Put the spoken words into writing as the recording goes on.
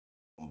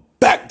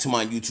to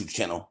my YouTube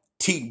channel,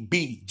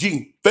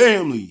 TBG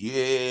Family.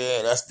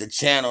 Yeah, that's the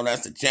channel.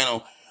 That's the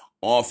channel.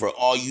 All for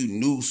all you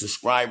new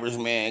subscribers,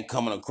 man,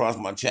 coming across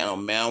my channel,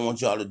 man. I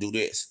want y'all to do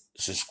this.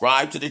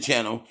 Subscribe to the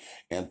channel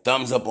and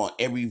thumbs up on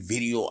every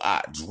video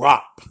I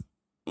drop.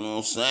 You know what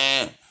I'm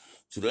saying?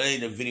 Today,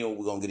 the video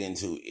we're going to get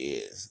into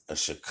is a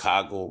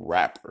Chicago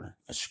rapper.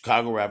 A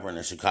Chicago rapper and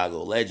a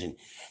Chicago legend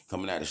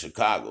coming out of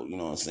Chicago. You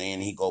know what I'm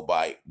saying? He go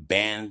by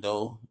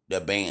Bando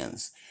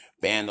Bandz.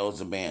 Bandos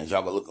and Bands.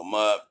 Y'all can look him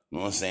up. You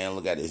know what I'm saying?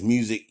 Look at his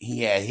music.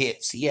 He had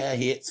hits. He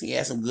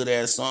had some good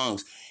ass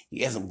songs.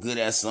 He had some good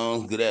ass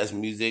songs, good ass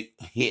music,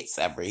 hits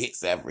after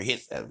hits after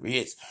hits after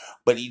hits.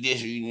 But you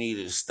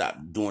needed to stop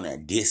doing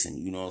that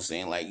dissing. You know what I'm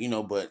saying? Like,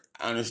 but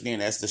I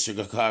understand that's the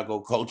Chicago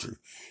culture.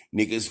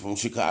 Niggas from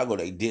Chicago,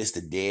 they diss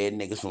the dead.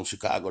 Niggas from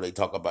Chicago, they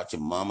talk about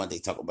your mama, they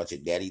talk about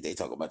your daddy, they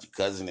talk about your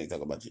cousin, they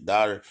talk about your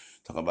daughter,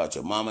 talk about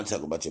your mama,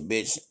 talk about your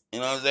bitch. You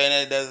know what I'm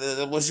saying?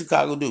 That's what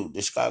Chicago do.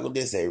 The Chicago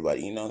diss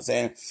everybody, you know what I'm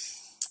saying?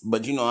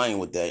 But I ain't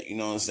with that, you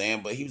know what I'm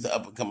saying? But he was an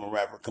up-and-coming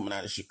rapper coming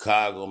out of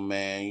Chicago,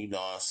 man, you know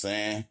what I'm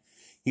saying?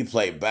 He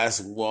played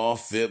basketball,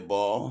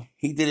 football.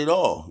 He did it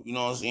all. You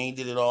know what I'm saying? He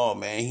did it all,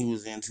 man. He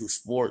was into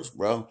sports,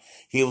 bro.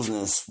 He was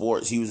into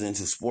sports. He was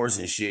into sports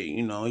and shit.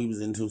 He was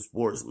into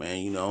sports,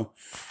 man,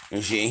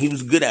 and shit. And he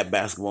was good at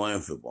basketball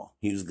and football.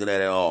 He was good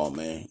at it all,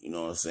 man. You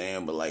know what I'm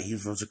saying? But, like,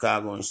 he's from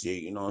Chicago and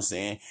shit, you know what I'm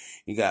saying?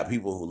 You got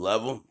people who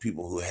love him,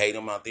 people who hate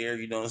him out there,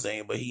 you know what I'm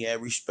saying? But he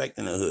had respect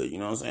in the hood, you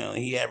know what I'm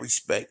saying? He had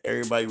respect.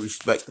 Everybody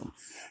respect him,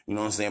 you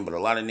know what I'm saying? But a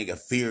lot of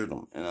niggas feared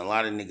him. And a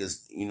lot of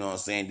niggas, you know what I'm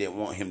saying, didn't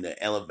want him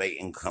to elevate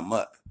and come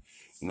up.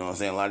 You know what I'm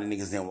saying? A lot of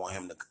niggas didn't want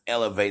him to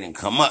elevate and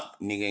come up,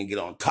 nigga, and get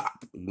on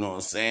top. You know what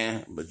I'm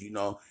saying? But,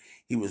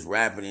 he was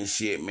rapping and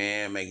shit,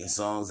 man, making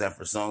songs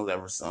after songs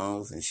after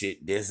songs and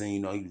shit, dissing, he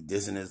was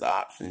dissing his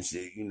ops and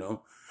shit,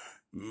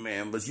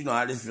 Man, but,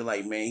 I just feel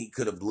like, man, he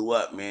could have blew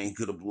up, man. He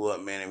could have blew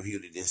up, man, if he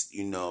would have just,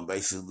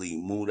 basically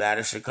moved out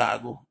of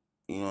Chicago.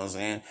 You know what I'm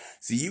saying?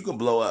 See, you can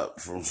blow up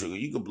from Chicago.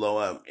 You can blow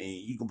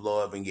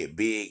up and get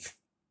big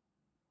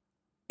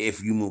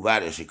if you move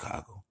out of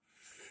Chicago.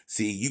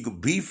 See, you could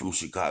be from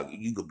Chicago.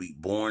 You could be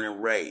born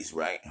and raised,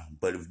 right?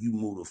 But if you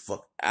move the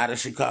fuck out of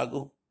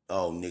Chicago,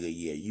 oh, nigga,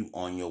 yeah, you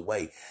on your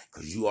way.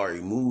 Because you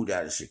already moved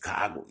out of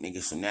Chicago, nigga.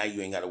 So now you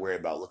ain't got to worry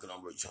about looking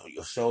over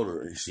your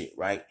shoulder and shit,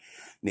 right?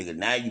 Nigga,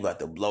 now you about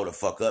to blow the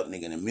fuck up,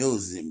 nigga, in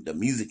the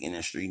music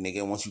industry,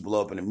 nigga. Once you blow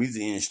up in the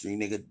music industry,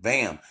 nigga,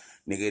 bam.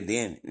 Nigga,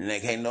 then,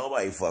 can't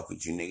nobody fuck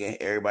with you, nigga.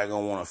 Everybody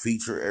gonna want to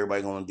feature.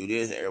 Everybody gonna do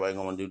this. Everybody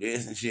gonna do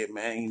this and shit,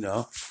 man,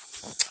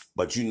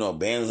 But,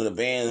 Bands of the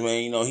Bands,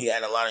 man, he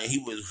had a lot of,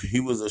 he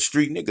was a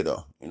street nigga,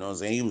 though. You know what I'm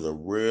saying? He was a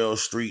real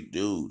street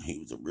dude. He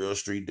was a real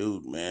street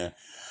dude, man.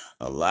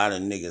 A lot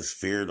of niggas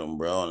feared him,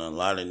 bro. And a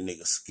lot of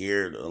niggas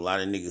scared. A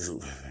lot of niggas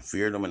who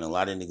feared him and a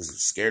lot of niggas were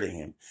scared of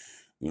him.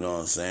 You know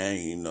what I'm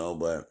saying?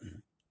 But,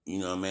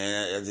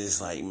 man, it's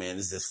just like, man,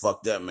 it's just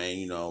fucked up,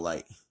 man.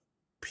 Like,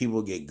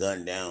 people get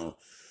gunned down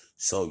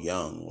so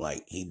young.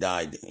 Like, he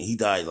died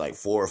like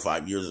 4 or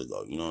 5 years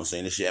ago. You know what I'm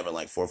saying? This shit happened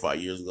like 4 or 5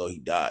 years ago. He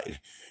died.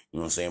 You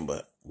know what I'm saying?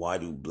 But why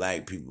do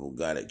black people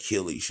gotta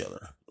kill each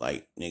other?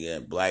 Like,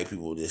 nigga, black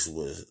people, this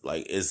was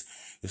like, it's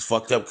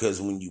fucked up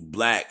because when you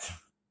black,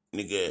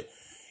 nigga,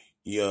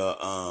 you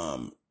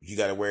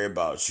gotta worry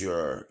about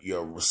your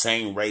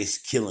same race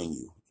killing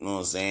you. You know what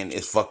I'm saying?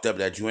 It's fucked up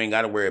that you ain't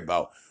gotta worry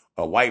about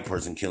a white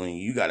person killing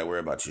you. You gotta worry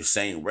about your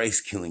same race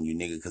killing you,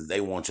 nigga, because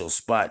they want your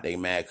spot. They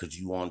mad because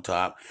you on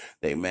top.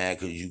 They mad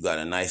because you got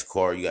a nice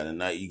car. You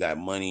got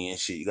money and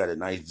shit. You got a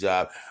nice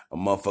job. A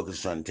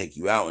motherfucker's trying to take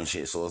you out and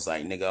shit. So it's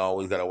like, nigga,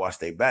 always gotta watch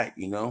their back,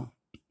 And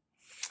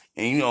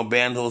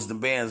Bandos the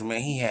Bands,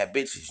 man, he had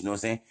bitches. You know what I'm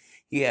saying?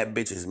 He had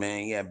bitches,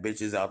 man. He had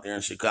bitches out there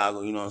in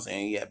Chicago. You know what I'm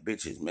saying? He had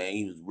bitches, man.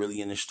 He was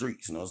really in the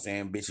streets. You know what I'm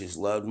saying? Bitches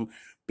loved him.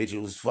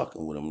 Bitches was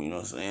fucking with him. You know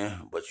what I'm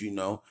saying? But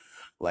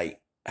like,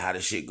 how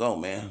the shit go,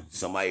 man?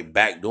 Somebody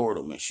backdoored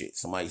him and shit.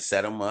 Somebody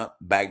set him up,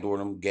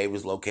 backdoored him, gave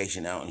his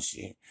location out and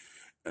shit.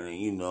 And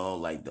then,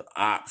 like the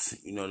ops,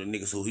 the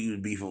niggas who he was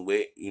beefing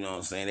with, you know what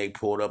I'm saying? They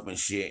pulled up and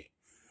shit.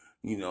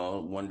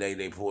 One day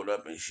they pulled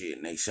up and shit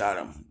and they shot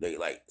him. They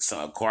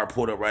a car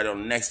pulled up right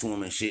on next to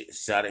him and shit.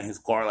 Shot in his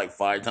car like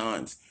 5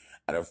 times.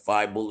 Out of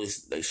 5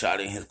 bullets, they shot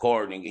in his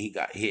car, nigga. He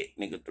got hit,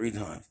 nigga, 3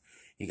 times.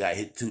 He got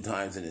hit 2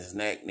 times in his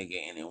neck, nigga,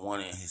 and then 1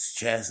 in his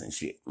chest and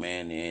shit,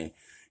 man. And,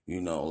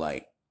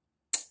 like,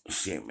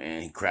 shit,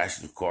 man, he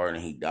crashed his car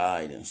and he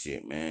died and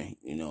shit, man,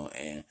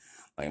 and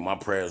like my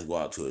prayers go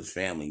out to his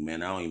family,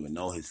 man. I don't even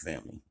know his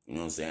family, you know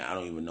what I'm saying? I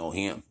don't even know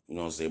him, you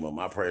know what I'm saying? But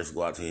my prayers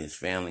go out to his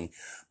family.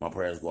 My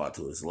prayers go out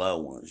to his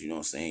loved ones, you know what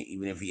I'm saying?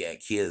 Even if he had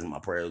kids, my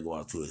prayers go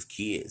out to his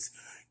kids,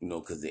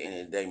 because at the end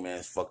of the day, man,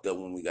 it's fucked up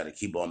when we got to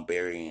keep on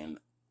burying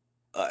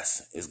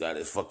us. It's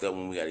fucked up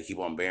when we got to keep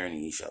on burying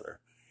each other.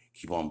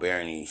 Keep on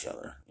burying each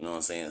other, you know what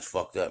I'm saying? It's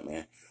fucked up,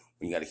 man.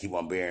 When you got to keep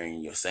on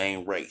burying your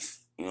same race.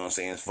 You know what I'm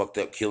saying? It's fucked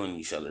up killing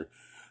each other.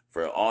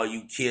 For all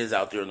you kids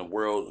out there in the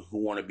world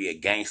who want to be a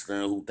gangster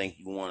and who think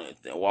you want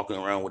to walking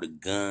around with a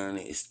gun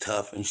is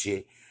tough and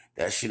shit,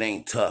 that shit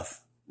ain't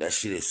tough. That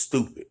shit is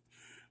stupid.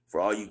 For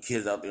all you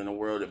kids out there in the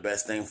world, the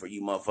best thing for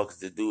you motherfuckers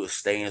to do is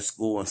stay in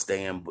school and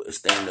stay in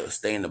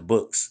the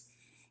books.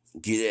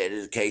 Get an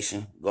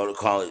education, go to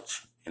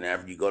college, and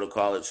after you go to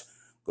college,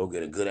 go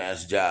get a good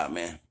ass job,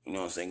 man. You know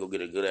what I'm saying? Go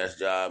get a good ass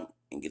job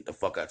and get the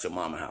fuck out your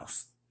mama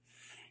house.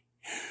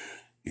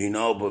 You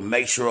know, but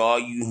make sure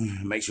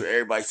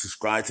everybody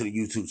subscribe to the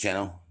YouTube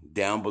channel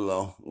down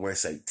below where it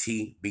say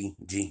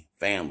TBG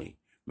Family.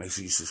 Make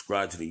sure you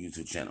subscribe to the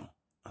YouTube channel.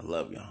 I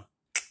love y'all.